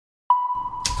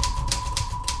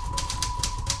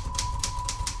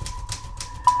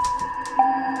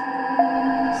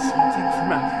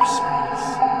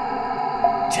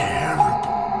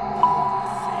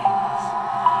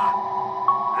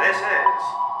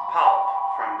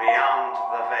Beyond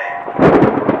the Veil.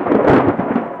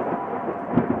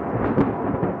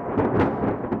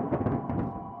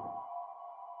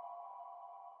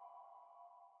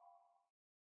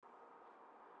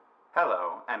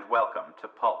 Hello, and welcome to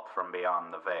Pulp from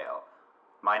Beyond the Veil.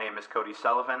 My name is Cody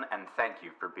Sullivan, and thank you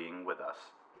for being with us.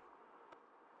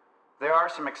 There are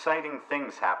some exciting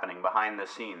things happening behind the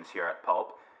scenes here at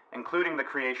Pulp, including the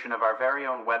creation of our very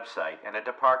own website and a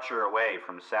departure away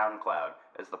from SoundCloud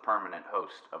as the permanent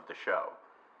host of the show.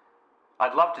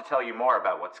 I'd love to tell you more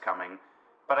about what's coming,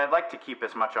 but I'd like to keep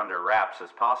as much under wraps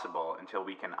as possible until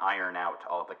we can iron out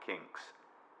all the kinks.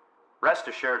 Rest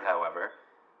assured, however,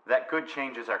 that good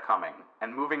changes are coming,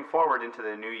 and moving forward into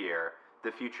the new year,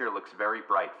 the future looks very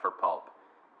bright for Pulp.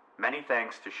 Many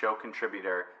thanks to show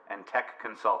contributor and tech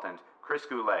consultant Chris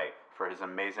Goulet for his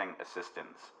amazing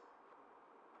assistance.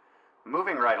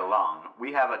 Moving right along,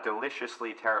 we have a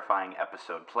deliciously terrifying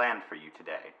episode planned for you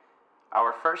today.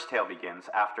 Our first tale begins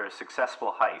after a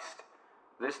successful heist.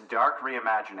 This dark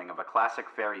reimagining of a classic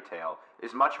fairy tale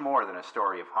is much more than a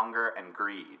story of hunger and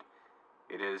greed.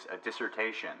 It is a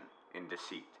dissertation in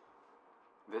deceit.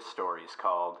 This story is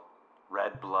called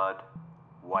Red Blood,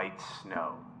 White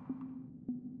Snow.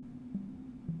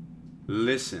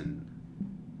 Listen.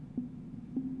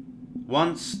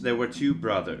 Once there were two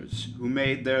brothers who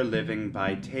made their living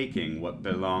by taking what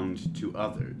belonged to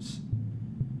others.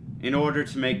 In order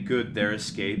to make good their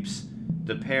escapes,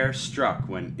 the pair struck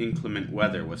when inclement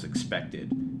weather was expected,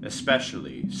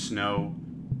 especially snow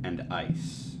and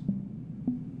ice.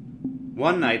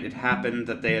 One night it happened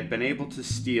that they had been able to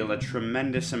steal a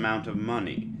tremendous amount of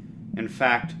money. In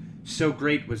fact, so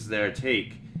great was their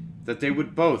take that they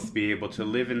would both be able to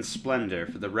live in splendor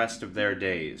for the rest of their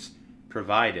days,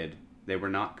 provided they were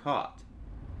not caught.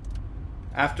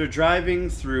 After driving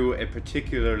through a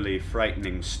particularly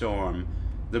frightening storm,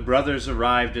 the brothers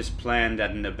arrived as planned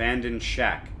at an abandoned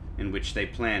shack in which they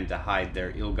planned to hide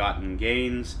their ill-gotten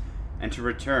gains and to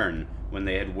return when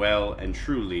they had well and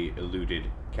truly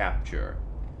eluded capture.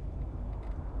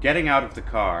 Getting out of the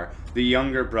car, the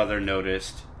younger brother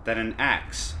noticed that an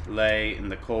axe lay in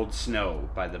the cold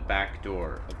snow by the back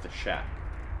door of the shack.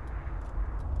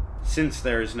 Since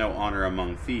there is no honor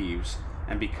among thieves,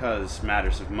 and because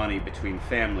matters of money between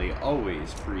family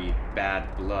always breed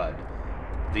bad blood,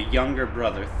 the younger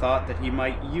brother thought that he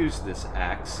might use this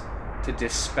axe to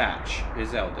dispatch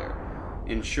his elder,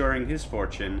 ensuring his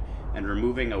fortune and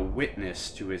removing a witness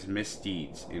to his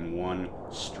misdeeds in one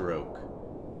stroke.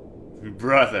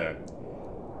 Brother,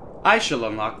 I shall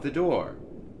unlock the door.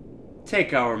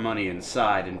 Take our money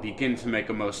inside and begin to make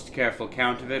a most careful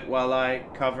count of it while I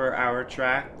cover our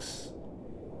tracks.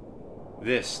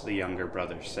 This the younger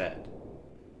brother said.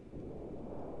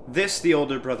 This the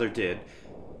older brother did,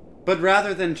 but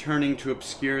rather than turning to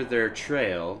obscure their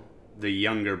trail, the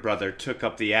younger brother took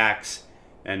up the axe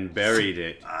and buried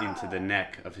it into the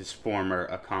neck of his former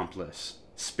accomplice,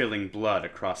 spilling blood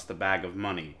across the bag of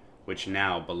money, which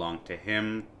now belonged to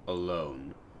him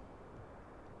alone.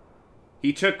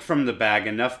 He took from the bag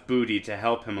enough booty to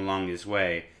help him along his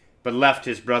way, but left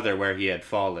his brother where he had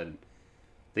fallen.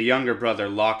 The younger brother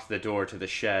locked the door to the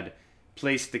shed,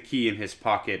 placed the key in his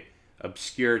pocket,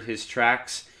 obscured his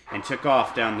tracks, and took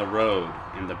off down the road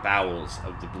in the bowels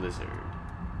of the blizzard.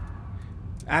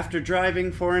 After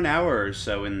driving for an hour or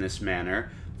so in this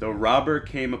manner, the robber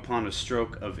came upon a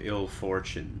stroke of ill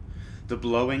fortune. The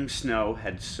blowing snow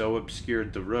had so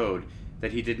obscured the road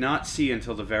that he did not see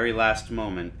until the very last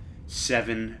moment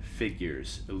 7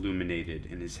 figures illuminated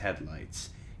in his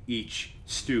headlights, each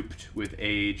stooped with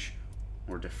age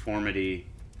or deformity,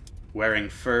 wearing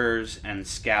furs and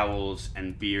scowls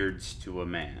and beards to a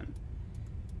man.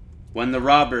 When the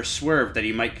robber swerved that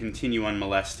he might continue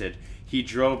unmolested, he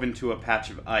drove into a patch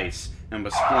of ice and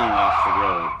was flung off the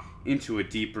road, into a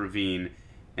deep ravine,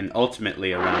 and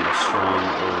ultimately around a strong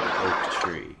old oak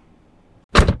tree.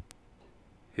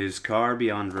 His car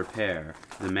beyond repair,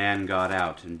 the man got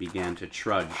out and began to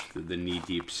trudge through the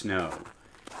knee-deep snow.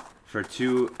 For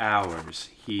 2 hours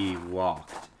he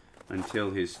walked,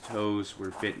 until his toes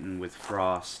were bitten with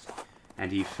frost,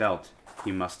 and he felt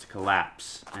he must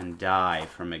collapse and die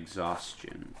from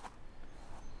exhaustion.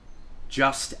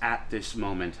 Just at this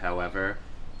moment, however,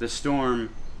 the storm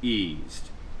eased,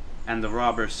 and the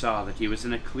robber saw that he was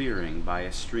in a clearing by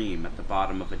a stream at the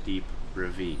bottom of a deep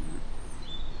ravine.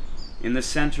 In the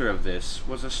center of this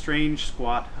was a strange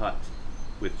squat hut,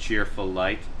 with cheerful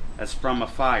light as from a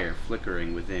fire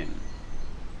flickering within.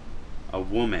 A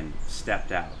woman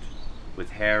stepped out,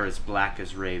 with hair as black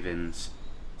as ravens,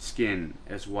 skin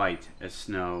as white as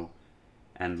snow,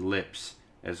 and lips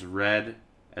as red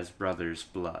as brother's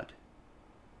blood.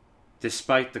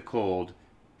 Despite the cold,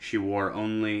 She wore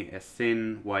only a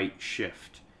thin white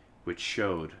shift, which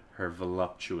showed her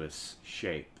voluptuous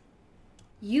shape.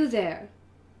 You there,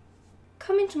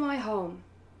 come into my home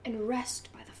and rest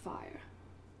by the fire.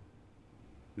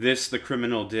 This the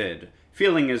criminal did,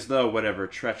 feeling as though whatever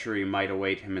treachery might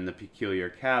await him in the peculiar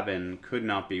cabin could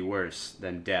not be worse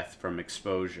than death from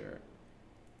exposure.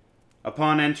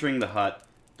 Upon entering the hut,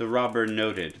 the robber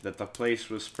noted that the place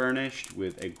was furnished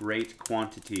with a great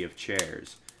quantity of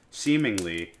chairs,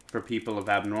 seemingly for people of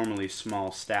abnormally small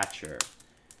stature.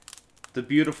 The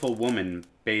beautiful woman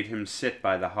bade him sit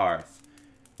by the hearth,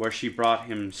 where she brought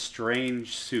him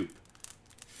strange soup,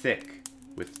 thick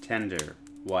with tender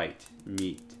white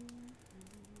meat.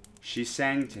 She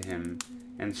sang to him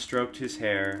and stroked his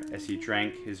hair as he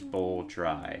drank his bowl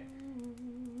dry.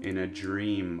 In a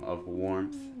dream of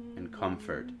warmth and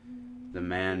comfort, the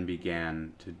man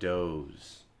began to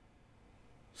doze.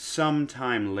 Some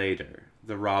time later,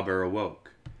 the robber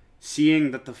awoke, seeing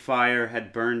that the fire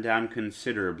had burned down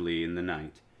considerably in the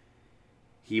night.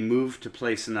 He moved to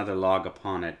place another log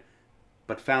upon it,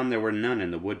 but found there were none in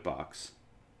the wood-box.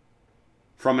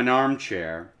 From an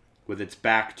armchair, with its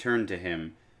back turned to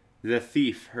him, the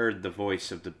thief heard the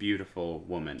voice of the beautiful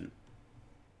woman.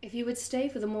 If you would stay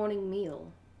for the morning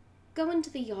meal, go into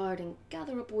the yard and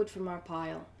gather up wood from our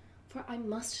pile, for I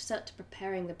must set to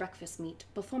preparing the breakfast meat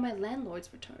before my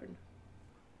landlord's return.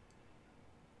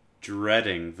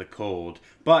 Dreading the cold,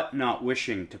 but not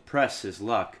wishing to press his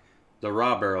luck, the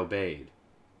robber obeyed.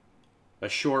 A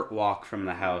short walk from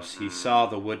the house, he saw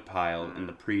the woodpile in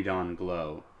the pre-dawn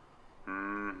glow.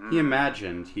 He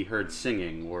imagined he heard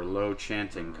singing or low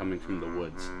chanting coming from the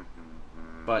woods,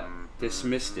 but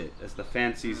dismissed it as the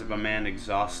fancies of a man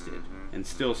exhausted and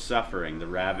still suffering the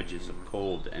ravages of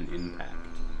cold and impact.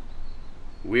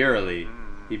 Wearily,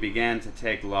 he began to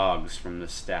take logs from the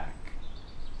stack.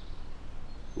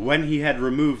 When he had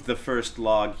removed the first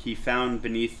log, he found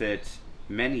beneath it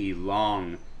many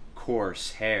long,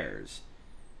 coarse hairs.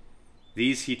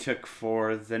 These he took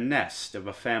for the nest of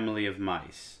a family of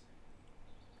mice.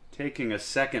 Taking a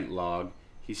second log,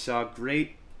 he saw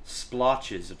great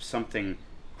splotches of something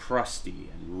crusty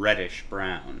and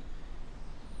reddish-brown.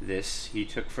 This he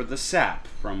took for the sap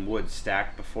from wood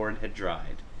stacked before it had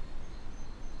dried.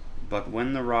 But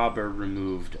when the robber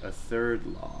removed a third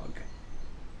log,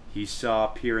 he saw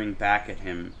peering back at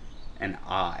him an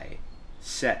eye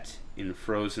set in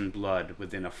frozen blood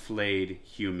within a flayed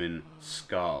human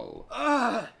skull.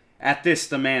 At this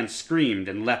the man screamed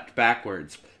and leapt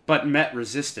backwards, but met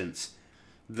resistance.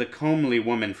 The comely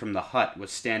woman from the hut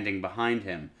was standing behind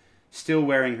him, still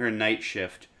wearing her night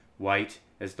shift, white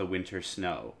as the winter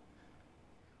snow.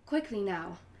 Quickly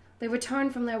now, they return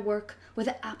from their work with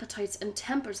appetites and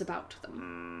tempers about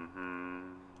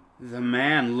them. The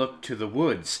man looked to the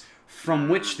woods, from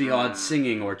which the odd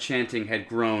singing or chanting had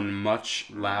grown much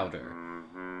louder.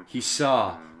 He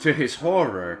saw, to his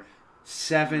horror,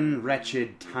 7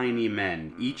 wretched tiny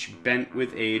men, each bent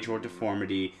with age or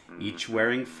deformity, each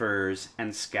wearing furs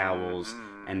and scowls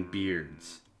and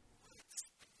beards.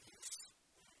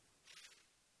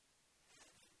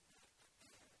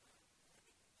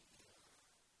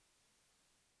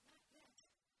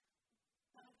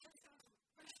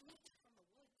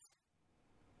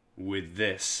 With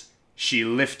this, she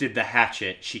lifted the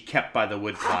hatchet she kept by the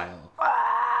woodpile.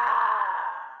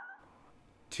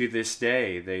 To this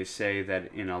day, they say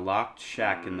that in a locked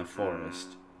shack in the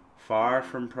forest, far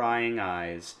from prying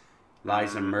eyes,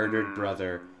 lies a murdered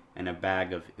brother and a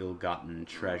bag of ill-gotten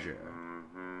treasure.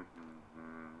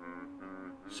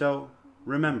 So,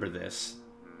 remember this.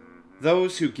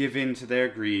 Those who give in to their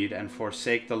greed and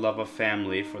forsake the love of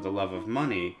family for the love of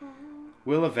money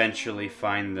will eventually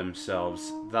find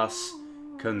themselves thus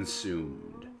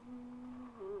consumed.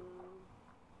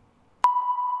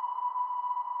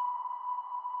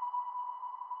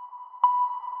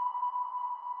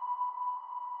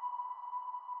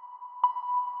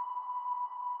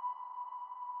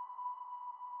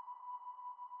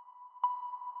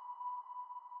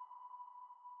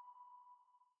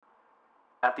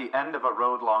 At the end of a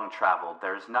road long traveled,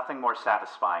 there is nothing more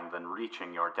satisfying than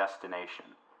reaching your destination.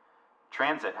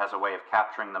 Transit has a way of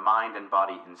capturing the mind and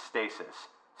body in stasis,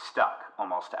 stuck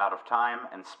almost out of time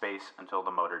and space until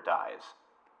the motor dies.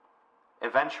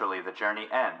 Eventually, the journey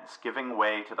ends, giving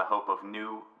way to the hope of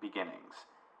new beginnings.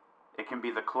 It can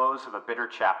be the close of a bitter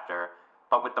chapter,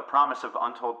 but with the promise of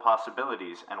untold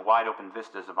possibilities and wide-open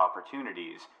vistas of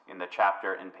opportunities in the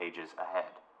chapter and pages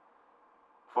ahead.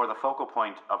 For the focal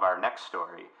point of our next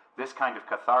story, this kind of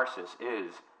catharsis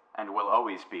is, and will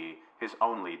always be, his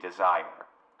only desire.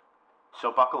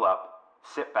 So buckle up,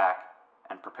 sit back,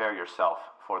 and prepare yourself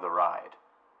for the ride.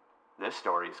 This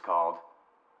story's called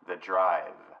The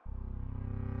Drive.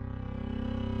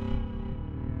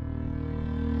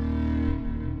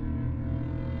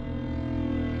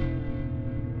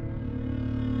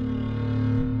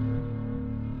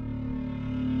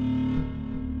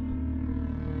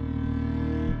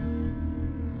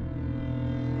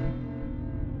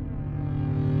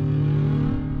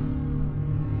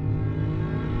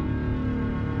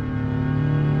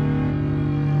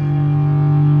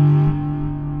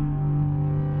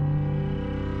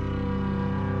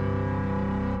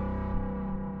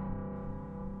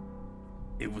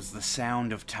 It was the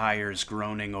sound of tires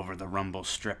groaning over the rumble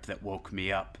strip that woke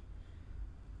me up.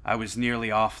 I was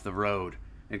nearly off the road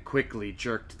and quickly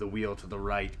jerked the wheel to the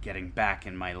right, getting back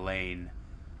in my lane.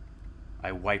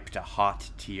 I wiped a hot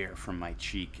tear from my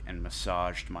cheek and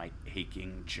massaged my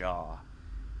aching jaw.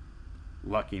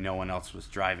 Lucky no one else was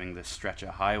driving this stretch of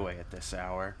highway at this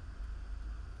hour.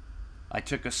 I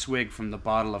took a swig from the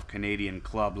bottle of Canadian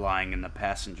Club lying in the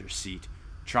passenger seat,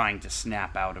 trying to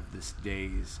snap out of this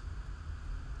daze.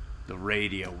 The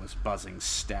radio was buzzing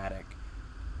static,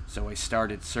 so I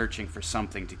started searching for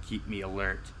something to keep me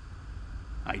alert.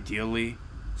 Ideally,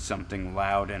 something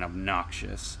loud and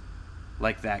obnoxious,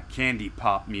 like that candy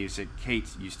pop music Kate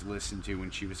used to listen to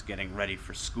when she was getting ready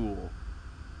for school.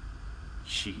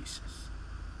 Jesus,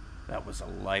 that was a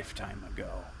lifetime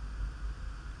ago.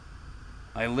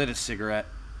 I lit a cigarette,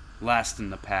 last in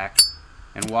the pack,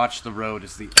 and watched the road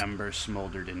as the embers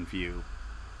smoldered in view.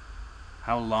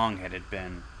 How long had it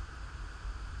been?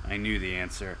 I knew the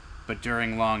answer, but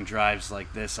during long drives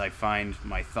like this, I find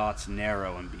my thoughts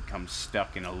narrow and become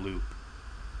stuck in a loop.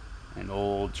 An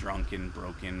old, drunken,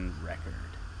 broken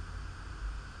record.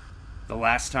 The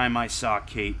last time I saw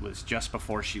Kate was just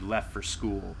before she left for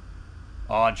school.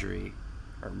 Audrey,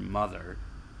 her mother,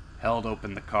 held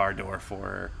open the car door for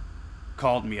her,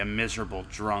 called me a miserable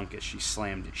drunk as she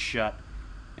slammed it shut,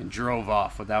 and drove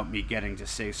off without me getting to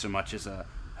say so much as a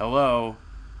hello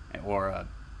or a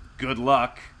good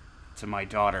luck to my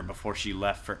daughter before she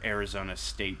left for Arizona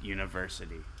State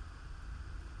University.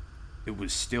 It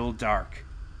was still dark,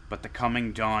 but the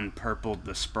coming dawn purpled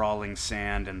the sprawling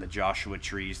sand and the Joshua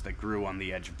trees that grew on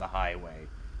the edge of the highway,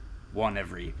 one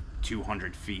every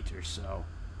 200 feet or so.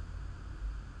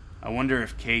 I wonder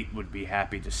if Kate would be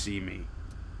happy to see me.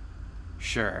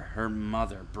 Sure, her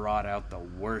mother brought out the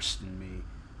worst in me,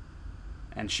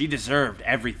 and she deserved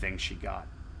everything she got.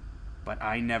 But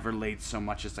I never laid so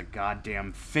much as a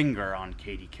goddamn finger on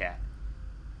Katie Cat.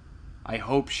 I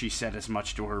hope she said as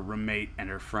much to her roommate and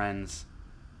her friends.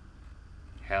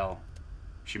 Hell,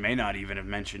 she may not even have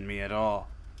mentioned me at all.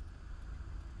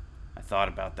 I thought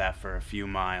about that for a few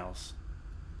miles.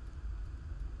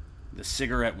 The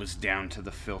cigarette was down to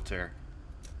the filter.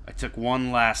 I took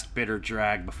one last bitter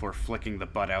drag before flicking the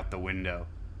butt out the window.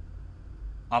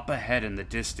 Up ahead in the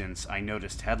distance, I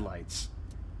noticed headlights.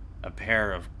 A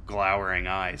pair of glowering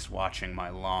eyes watching my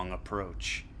long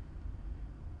approach.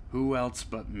 Who else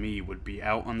but me would be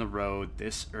out on the road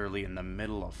this early in the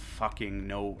middle of fucking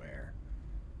nowhere?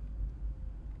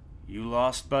 You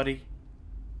lost, buddy?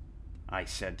 I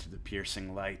said to the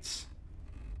piercing lights.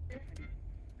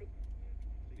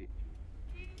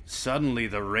 Suddenly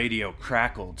the radio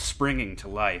crackled, springing to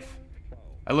life.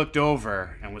 I looked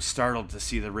over and was startled to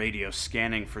see the radio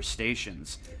scanning for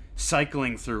stations,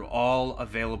 cycling through all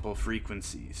available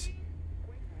frequencies.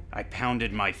 I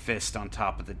pounded my fist on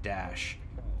top of the dash.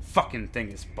 Fucking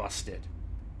thing is busted.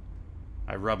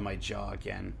 I rubbed my jaw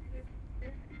again.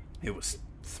 It was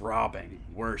throbbing,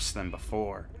 worse than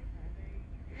before.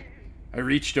 I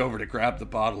reached over to grab the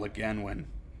bottle again when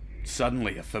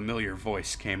suddenly a familiar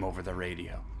voice came over the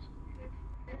radio.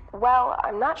 Well,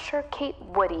 I'm not sure Kate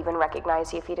would even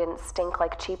recognize you if you didn't stink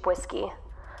like cheap whiskey.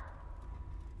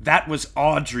 That was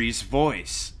Audrey's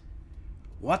voice.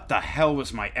 What the hell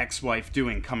was my ex-wife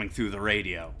doing coming through the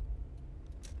radio?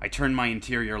 I turned my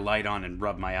interior light on and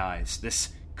rubbed my eyes. This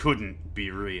couldn't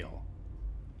be real.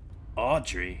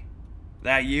 Audrey?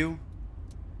 That you?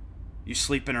 You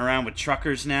sleeping around with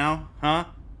truckers now, huh?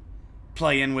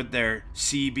 Playing with their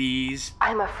CBs?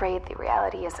 I'm afraid the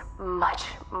reality is much,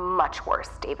 much worse,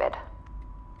 David.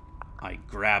 I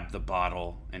grabbed the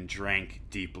bottle and drank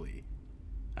deeply.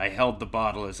 I held the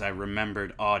bottle as I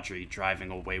remembered Audrey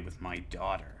driving away with my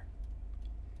daughter.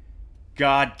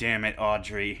 God damn it,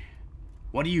 Audrey.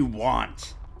 What do you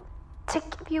want? To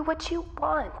give you what you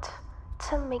want.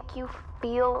 To make you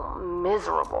feel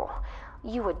miserable.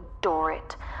 You adore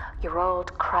it. Your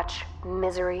old crutch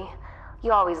misery.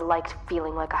 You always liked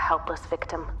feeling like a helpless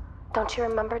victim. Don't you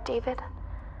remember, David?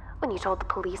 When you told the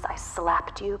police I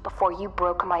slapped you before you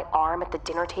broke my arm at the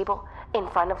dinner table in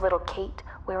front of little Kate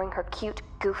wearing her cute,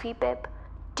 goofy bib.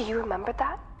 Do you remember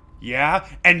that? Yeah,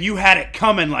 and you had it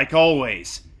coming like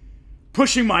always.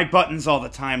 Pushing my buttons all the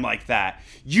time like that.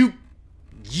 You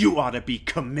ought to be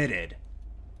committed.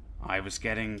 I was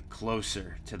getting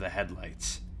closer to the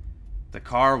headlights. The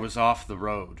car was off the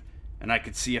road, and I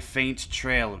could see a faint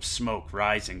trail of smoke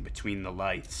rising between the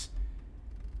lights.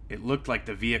 It looked like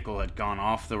the vehicle had gone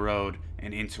off the road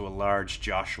and into a large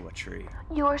Joshua tree.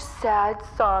 Your sad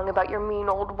song about your mean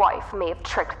old wife may have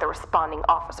tricked the responding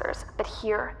officers, but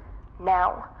here,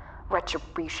 now,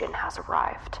 retribution has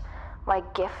arrived. My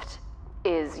gift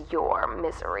is your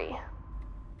misery.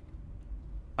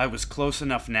 I was close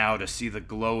enough now to see the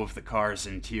glow of the car's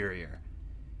interior,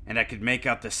 and I could make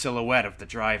out the silhouette of the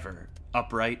driver,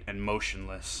 upright and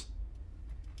motionless,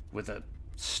 with a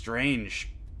strange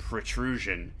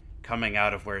protrusion coming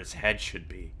out of where his head should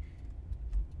be.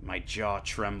 My jaw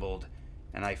trembled,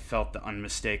 and I felt the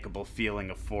unmistakable feeling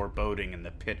of foreboding in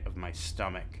the pit of my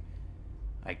stomach.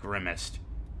 I grimaced.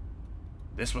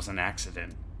 This was an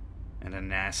accident, and a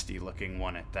nasty-looking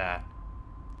one at that.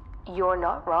 You're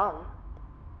not wrong.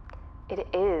 It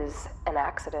is an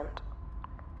accident.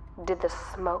 Did the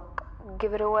smoke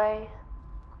give it away?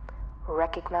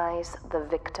 Recognize the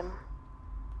victim?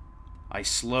 I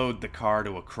slowed the car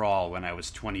to a crawl when I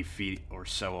was 20 feet or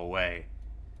so away.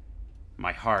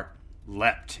 My heart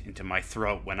leapt into my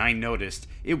throat when I noticed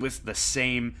it was the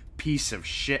same piece of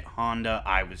shit Honda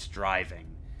I was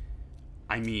driving.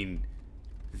 I mean,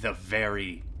 the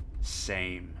very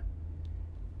same.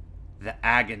 The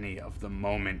agony of the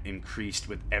moment increased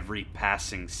with every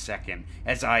passing second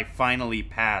as I finally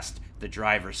passed the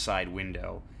driver's side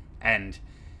window, and,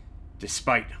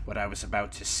 despite what I was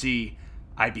about to see,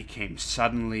 I became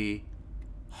suddenly,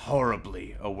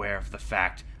 horribly aware of the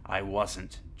fact I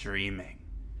wasn't dreaming.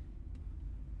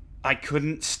 I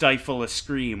couldn't stifle a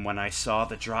scream when I saw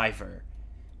the driver.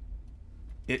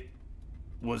 It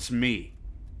was me,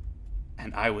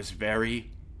 and I was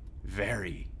very,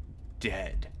 very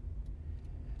dead.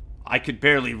 I could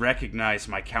barely recognize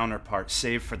my counterpart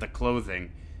save for the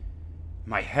clothing.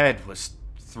 My head was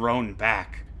thrown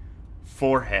back,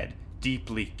 forehead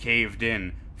deeply caved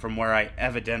in from where I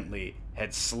evidently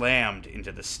had slammed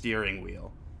into the steering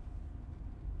wheel.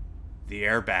 The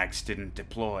airbags didn't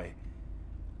deploy.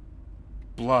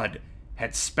 Blood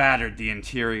had spattered the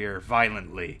interior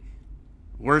violently.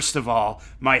 Worst of all,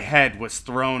 my head was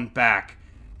thrown back,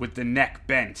 with the neck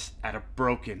bent at a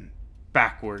broken,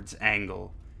 backwards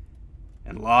angle,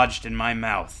 and lodged in my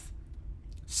mouth,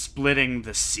 splitting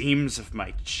the seams of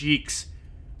my cheeks,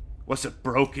 was a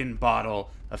broken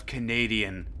bottle of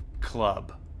Canadian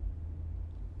Club.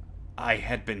 I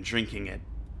had been drinking it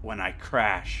when I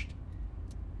crashed.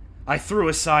 I threw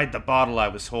aside the bottle I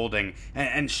was holding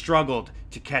and struggled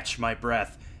to catch my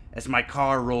breath as my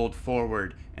car rolled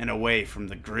forward and away from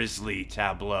the grisly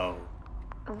tableau.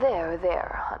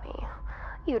 There, honey.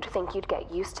 You'd think you'd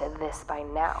get used to this by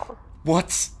now.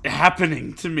 What's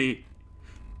happening to me?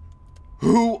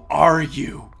 Who are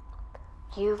you?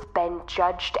 You've been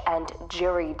judged and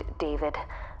juried, David,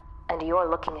 and you're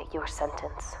looking at your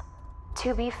sentence.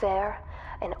 To be fair,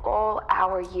 in all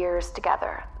our years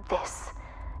together, this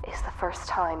is the first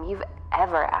time you've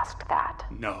ever asked that.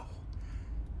 No.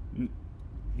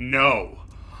 No.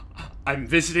 I'm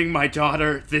visiting my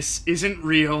daughter. This isn't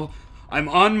real. I'm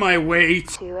on my way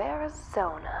to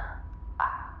Arizona.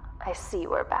 I see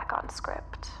we're back on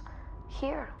script.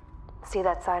 Here, see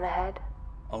that sign ahead?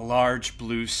 A large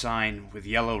blue sign with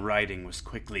yellow writing was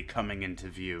quickly coming into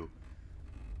view.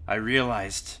 I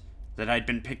realized that I'd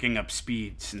been picking up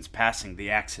speed since passing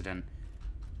the accident.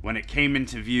 When it came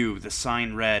into view, the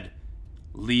sign read,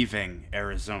 "Leaving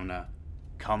Arizona.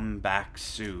 Come back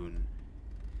soon."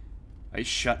 I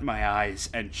shut my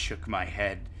eyes and shook my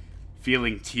head,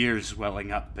 feeling tears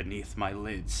welling up beneath my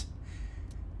lids.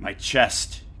 My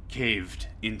chest caved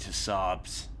into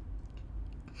sobs.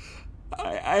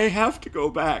 I have to go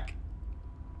back.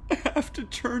 I have to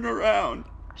turn around.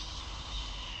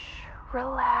 Shh.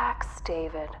 Relax,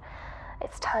 David.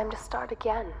 It's time to start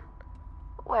again.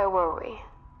 Where were we?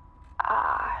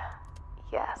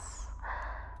 Yes.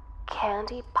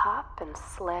 Candy pop and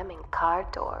slamming car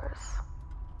doors.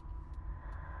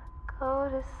 Go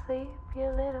to sleep, you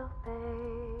little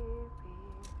baby.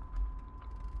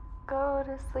 Go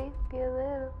to sleep, you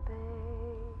little baby.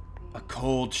 A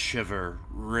cold shiver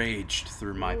raged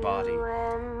through my body,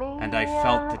 and I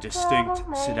felt the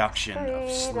distinct seduction of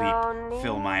sleep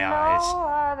fill my eyes.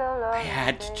 I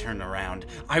had to turn around.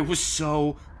 I was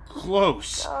so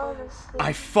close.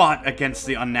 I fought against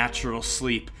the unnatural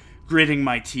sleep, gritting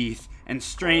my teeth and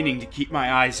straining to keep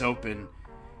my eyes open.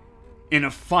 In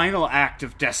a final act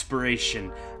of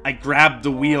desperation, I grabbed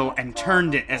the wheel and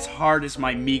turned it as hard as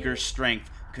my meager strength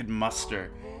could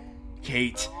muster.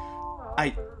 Kate,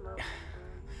 I'm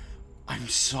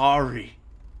sorry.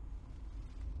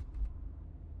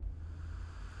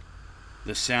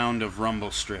 The sound of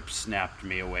rumble strips snapped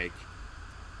me awake.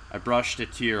 I brushed a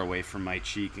tear away from my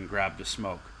cheek and grabbed a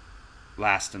smoke,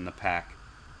 last in the pack.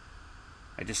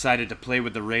 I decided to play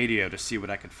with the radio to see what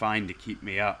I could find to keep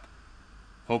me up.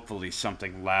 Hopefully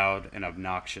something loud and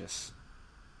obnoxious.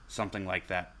 Something like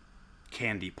that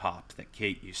candy pop that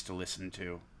Kate used to listen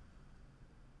to.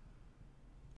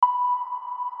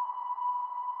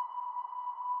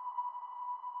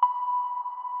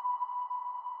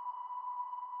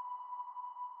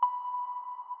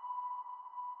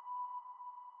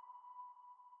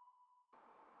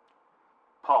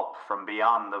 Pulp from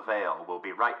Beyond the Veil will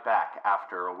be right back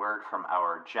after a word from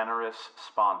our generous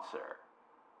sponsor.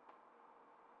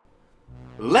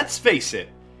 Let's face it,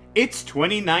 it's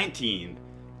 2019.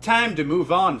 Time to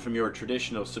move on from your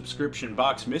traditional subscription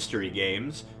box mystery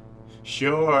games.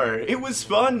 Sure, it was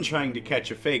fun trying to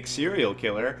catch a fake serial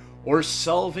killer or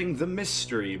solving the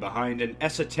mystery behind an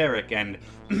esoteric and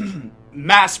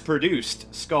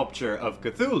mass-produced sculpture of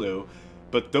Cthulhu,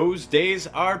 but those days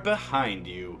are behind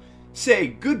you. Say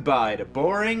goodbye to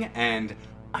boring and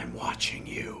I'm watching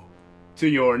you to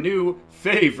your new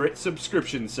favorite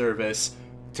subscription service,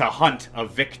 To Hunt a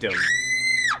Victim.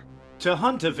 To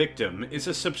Hunt a Victim is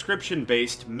a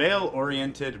subscription-based,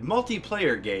 male-oriented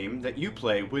multiplayer game that you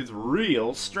play with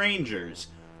real strangers.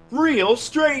 Real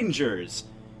strangers!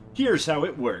 Here's how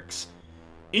it works.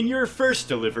 In your first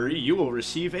delivery, you will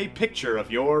receive a picture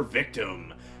of your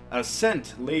victim, a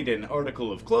scent-laden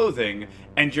article of clothing,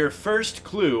 and your first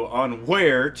clue on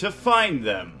where to find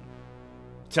them.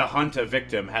 To Hunt a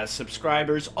Victim has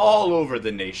subscribers all over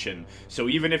the nation, so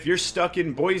even if you're stuck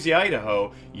in Boise,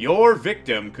 Idaho, your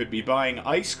victim could be buying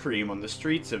ice cream on the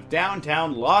streets of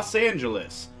downtown Los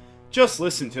Angeles. Just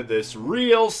listen to this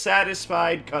real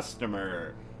satisfied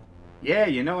customer. Yeah,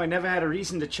 I never had a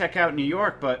reason to check out New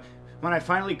York, but when I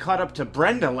finally caught up to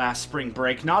Brenda last spring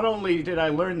break, not only did I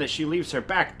learn that she leaves her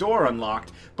back door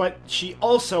unlocked, but she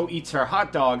also eats her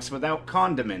hot dogs without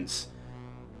condiments.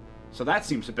 So that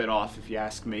seems a bit off, if you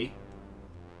ask me.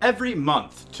 Every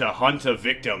month, To Hunt a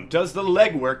Victim does the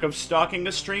legwork of stalking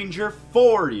a stranger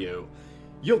for you.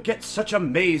 You'll get such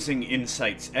amazing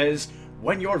insights as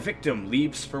when your victim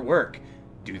leaves for work,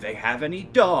 do they have any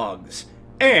dogs,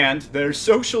 and their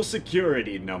social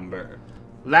security number.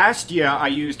 Last year, I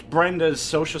used Brenda's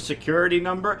social security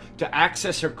number to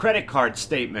access her credit card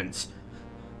statements.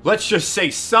 Let's just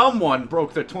say someone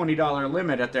broke the $20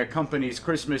 limit at their company's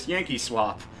Christmas Yankee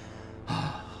swap.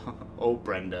 Oh,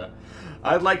 Brenda.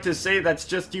 I'd like to say that's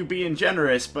just you being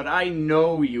generous, but I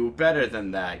know you better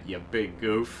than that, you big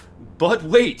goof. But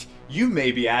wait, you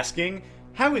may be asking,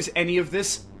 how is any of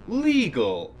this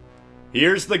legal?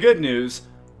 Here's the good news.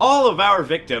 All of our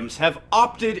victims have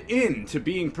opted in to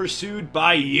being pursued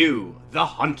by you, the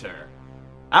hunter.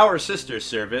 Our sister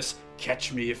service,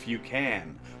 Catch Me If You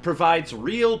Can, provides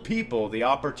real people the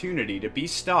opportunity to be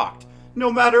stalked,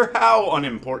 no matter how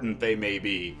unimportant they may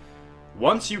be.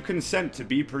 Once you consent to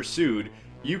be pursued,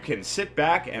 you can sit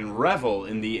back and revel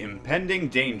in the impending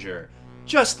danger.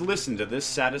 Just listen to this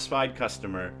satisfied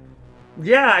customer.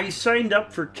 Yeah, I signed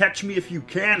up for Catch Me If You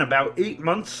Can about 8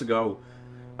 months ago.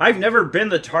 I've never been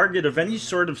the target of any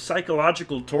sort of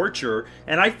psychological torture,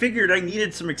 and I figured I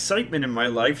needed some excitement in my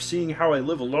life, seeing how I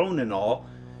live alone and all.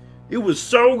 It was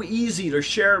so easy to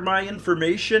share my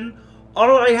information.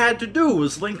 All I had to do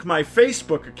was link my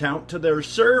Facebook account to their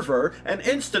server, and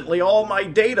instantly all my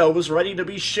data was ready to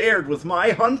be shared with my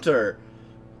hunter.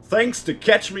 Thanks to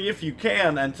Catch Me If You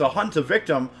Can and To Hunt a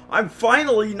Victim, I'm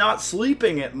finally not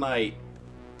sleeping at night.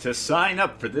 To sign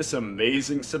up for this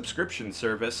amazing subscription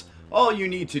service, all you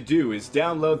need to do is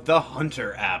download the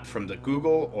Hunter app from the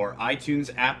Google or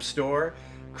iTunes App Store,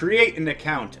 create an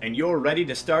account, and you're ready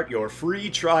to start your free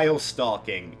trial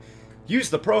stalking. Use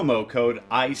the promo code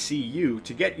ICU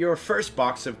to get your first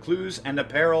box of clues and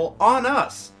apparel on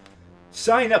us.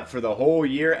 Sign up for the whole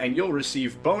year and you'll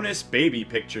receive bonus baby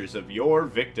pictures of your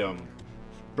victim.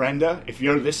 Brenda, if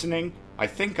you're listening, I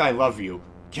think I love you.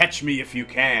 Catch Me If You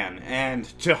Can, and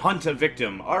To Hunt a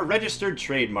Victim are registered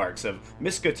trademarks of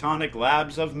Miskatonic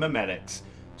Labs of Memetics.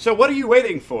 So what are you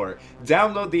waiting for?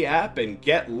 Download the app and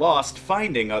get lost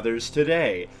finding others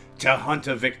today. To Hunt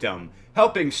a Victim,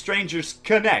 helping strangers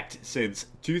connect since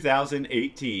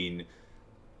 2018.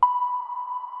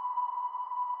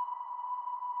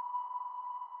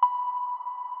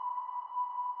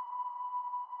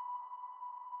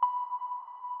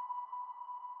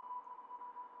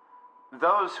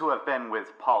 Those who have been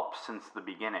with Pulp since the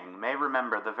beginning may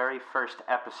remember the very first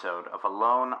episode of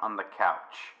Alone on the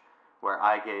Couch, where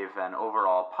I gave an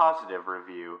overall positive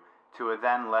review to a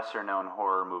then lesser-known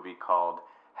horror movie called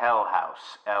Hell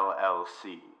House,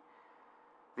 LLC.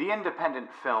 The independent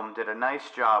film did a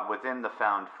nice job within the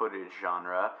found footage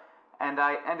genre, and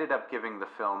I ended up giving the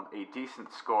film a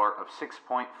decent score of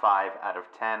 6.5 out of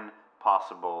 10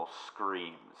 possible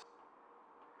screams.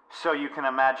 So you can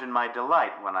imagine my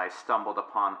delight when I stumbled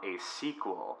upon a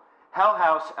sequel, Hell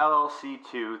House LLC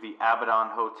 2: The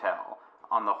Abaddon Hotel,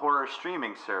 on the horror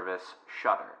streaming service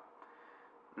Shudder.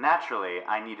 Naturally,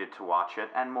 I needed to watch it,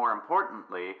 and more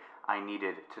importantly, I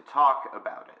needed to talk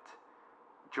about it.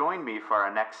 Join me for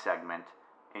our next segment,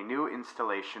 a new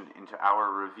installation into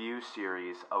our review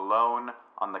series, Alone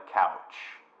on the Couch.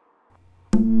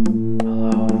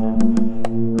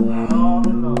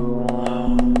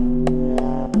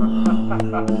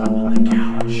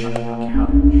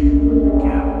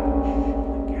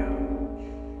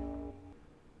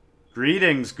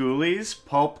 Greetings, ghoulies.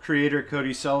 Pulp creator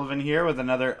Cody Sullivan here with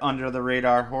another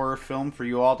under-the-radar horror film for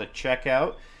you all to check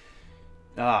out.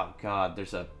 Oh, God,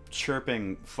 there's a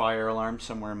chirping fire alarm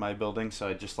somewhere in my building, so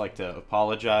I'd just like to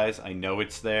apologize. I know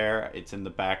it's there. It's in the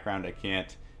background. I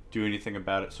can't do anything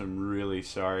about it, so I'm really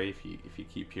sorry if you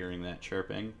keep hearing that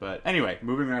chirping. But anyway,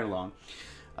 moving right along.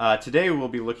 Today we'll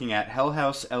be looking at Hell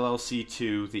House LLC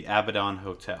 2: The Abaddon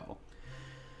Hotel.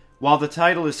 While the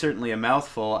title is certainly a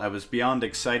mouthful, I was beyond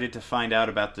excited to find out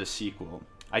about this sequel.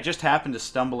 I just happened to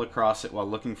stumble across it while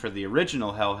looking for the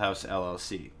original Hell House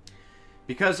LLC.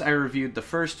 Because I reviewed the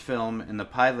first film in the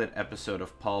pilot episode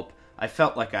of Pulp, I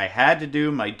felt like I had to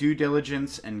do my due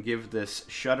diligence and give this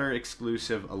Shudder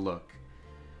exclusive a look.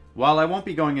 While I won't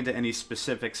be going into any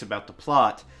specifics about the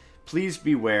plot, please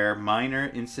beware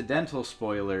minor incidental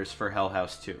spoilers for Hell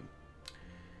House 2.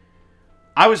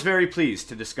 I was very pleased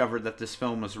to discover that this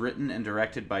film was written and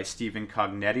directed by Stephen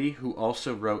Cognetti, who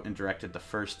also wrote and directed the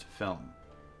first film.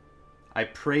 I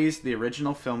praised the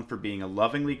original film for being a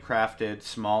lovingly crafted,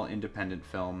 small independent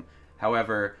film.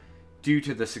 However, due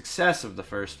to the success of the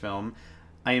first film,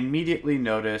 I immediately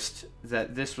noticed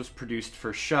that this was produced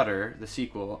for Shudder, the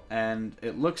sequel, and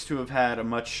it looks to have had a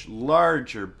much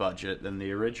larger budget than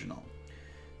the original.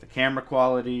 The camera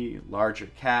quality, larger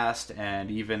cast,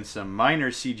 and even some minor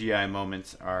CGI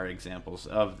moments are examples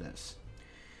of this.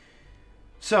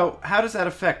 So, how does that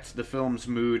affect the film's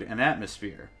mood and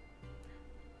atmosphere?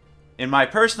 In my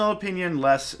personal opinion,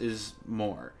 less is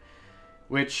more.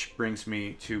 Which brings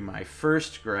me to my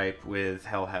first gripe with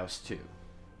Hell House 2.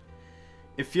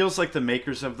 It feels like the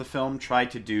makers of the film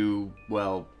tried to do,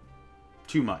 well,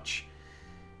 too much.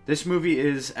 This movie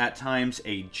is, at times,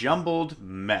 a jumbled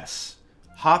mess,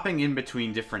 hopping in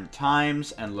between different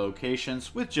times and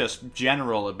locations with just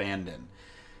general abandon.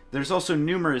 There's also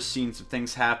numerous scenes of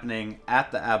things happening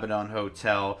at the Abaddon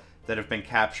Hotel that have been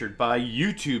captured by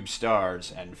YouTube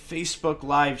stars and Facebook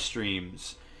live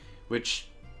streams, which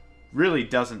really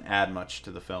doesn't add much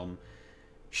to the film.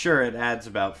 Sure, it adds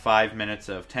about 5 minutes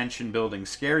of tension-building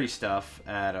scary stuff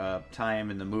at a time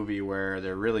in the movie where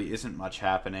there really isn't much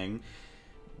happening,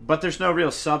 but there's no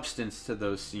real substance to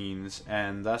those scenes,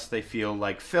 and thus they feel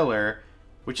like filler,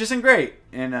 which isn't great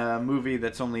in a movie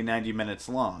that's only 90 minutes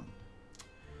long.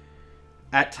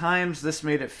 At times, this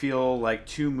made it feel like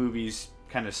two movies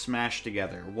kind of smashed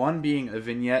together. One being a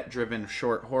vignette-driven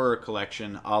short horror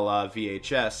collection a la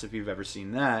VHS, if you've ever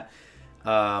seen that,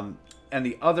 and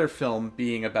the other film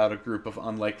being about a group of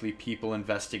unlikely people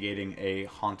investigating a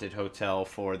haunted hotel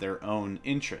for their own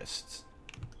interests.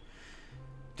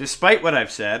 Despite what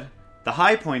I've said, the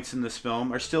high points in this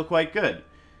film are still quite good.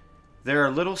 There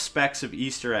are little specks of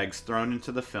Easter eggs thrown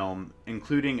into the film,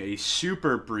 including a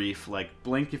super brief, like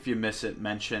blink if you miss it,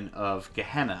 mention of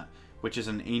Gehenna, which is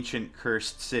an ancient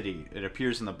cursed city. It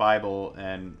appears in the Bible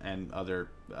and other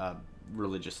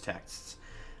religious texts.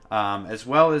 As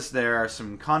well as there are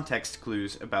some context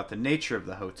clues about the nature of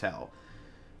the hotel.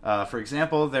 For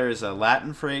example, there is a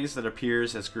Latin phrase that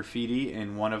appears as graffiti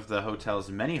in one of the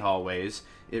hotel's many hallways.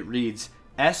 It reads,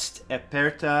 Est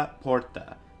aperta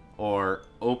porta, or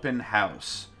open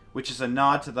house, which is a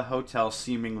nod to the hotel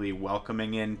seemingly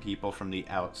welcoming in people from the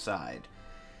outside.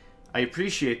 I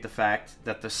appreciate the fact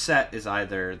that the set is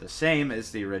either the same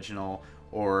as the original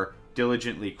or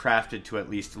diligently crafted to at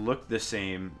least look the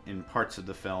same in parts of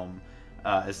the film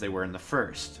as they were in the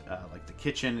first. Like the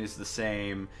kitchen is the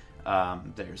same,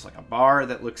 there's like a bar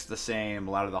that looks the same,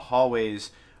 a lot of the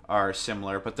hallways are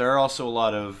similar, but there are also a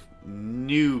lot of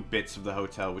new bits of the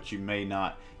hotel which you may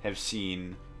not have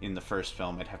seen in the first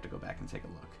film. I'd have to go back and take a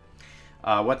look.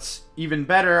 What's even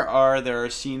better there are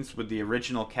scenes with the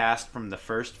original cast from the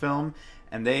first film,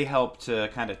 and they help to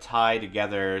kind of tie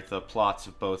together the plots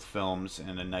of both films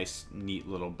in a nice, neat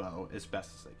little bow as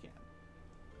best as they can.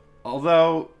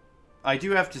 Although, I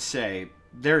do have to say,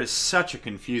 there is such a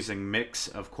confusing mix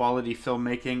of quality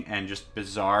filmmaking and just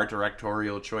bizarre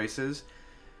directorial choices.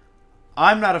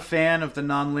 I'm not a fan of the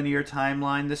non-linear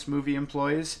timeline this movie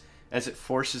employs, as it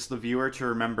forces the viewer to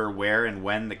remember where and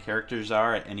when the characters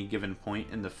are at any given point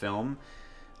in the film.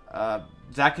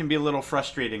 That can be a little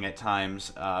frustrating at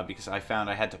times, because I found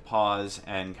I had to pause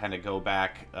and kind of go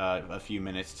back a few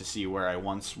minutes to see where I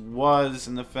once was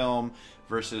in the film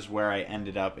versus where I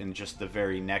ended up in just the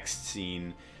very next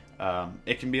scene.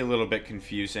 It can be a little bit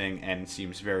confusing and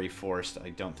seems very forced. I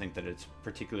don't think that it's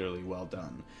particularly well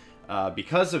done.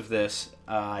 Because of this,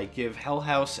 I give Hell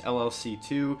House LLC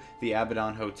 2, The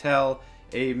Abaddon Hotel,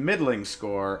 a middling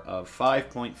score of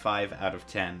 5.5 out of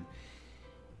 10.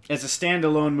 As a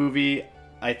standalone movie,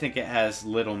 I think it has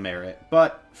little merit,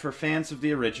 but for fans of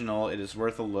the original, it is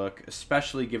worth a look,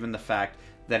 especially given the fact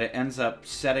that it ends up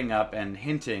setting up and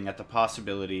hinting at the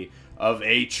possibility of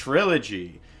a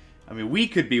trilogy. I mean, we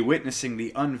could be witnessing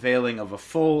the unveiling of a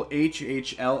full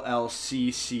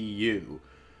HHLLCCU,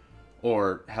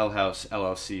 or Hell House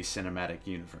LLC Cinematic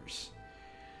Universe.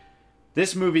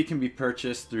 This movie can be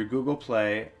purchased through Google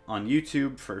Play, on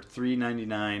YouTube for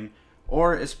 $3.99,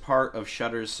 or as part of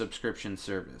Shudder's subscription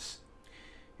service.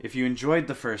 If you enjoyed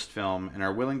the first film and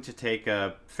are willing to take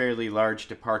a fairly large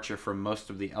departure from most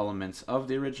of the elements of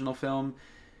the original film,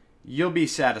 you'll be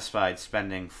satisfied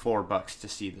spending $4 to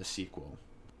see the sequel.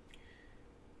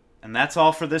 And that's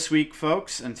all for this week,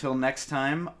 folks. Until next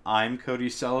time, I'm Cody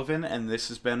Sullivan, and this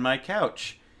has been My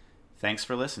Couch. Thanks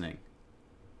for listening.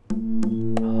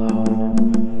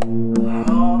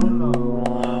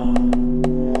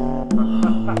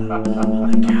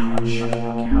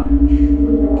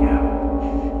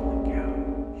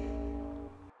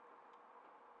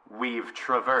 We've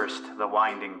traversed the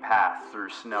winding path through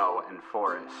snow and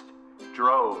forest,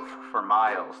 drove for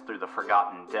miles through the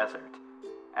forgotten desert,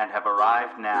 and have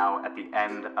arrived now at the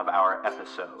end of our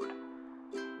episode.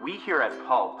 We here at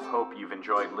Pulp hope you've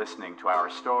enjoyed listening to our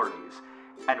stories,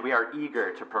 and we are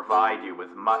eager to provide you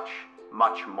with much,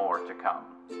 much more to come.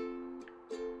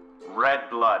 Red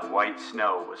Blood, White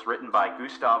Snow was written by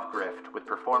Gustav Grift with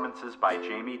performances by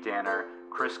Jamie Danner,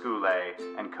 Chris Goulet,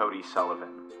 and Cody Sullivan.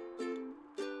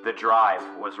 The Drive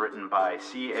was written by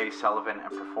C.A. Sullivan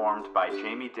and performed by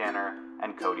Jamie Danner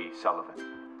and Cody Sullivan.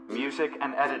 Music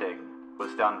and editing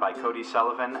was done by Cody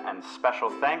Sullivan, and special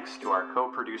thanks to our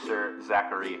co-producer,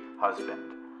 Zachary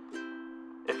Husband.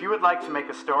 If you would like to make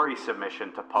a story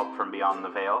submission to Pulp from Beyond the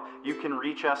Veil, you can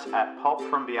reach us at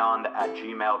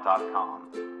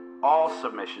pulpfrombeyond@gmail.com. All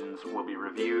submissions will be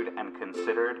reviewed and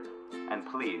considered, and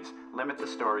please limit the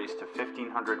stories to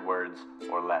 1,500 words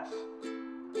or less.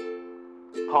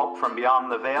 Pulp from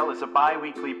Beyond the Veil is a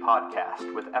bi-weekly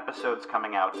podcast with episodes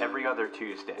coming out every other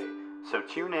Tuesday, so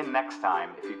tune in next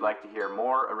time if you'd like to hear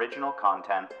more original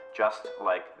content just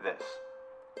like this.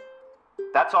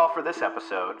 That's all for this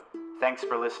episode. Thanks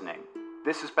for listening.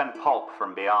 This has been Pulp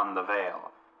from Beyond the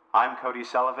Veil. I'm Cody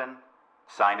Sullivan,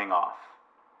 signing off.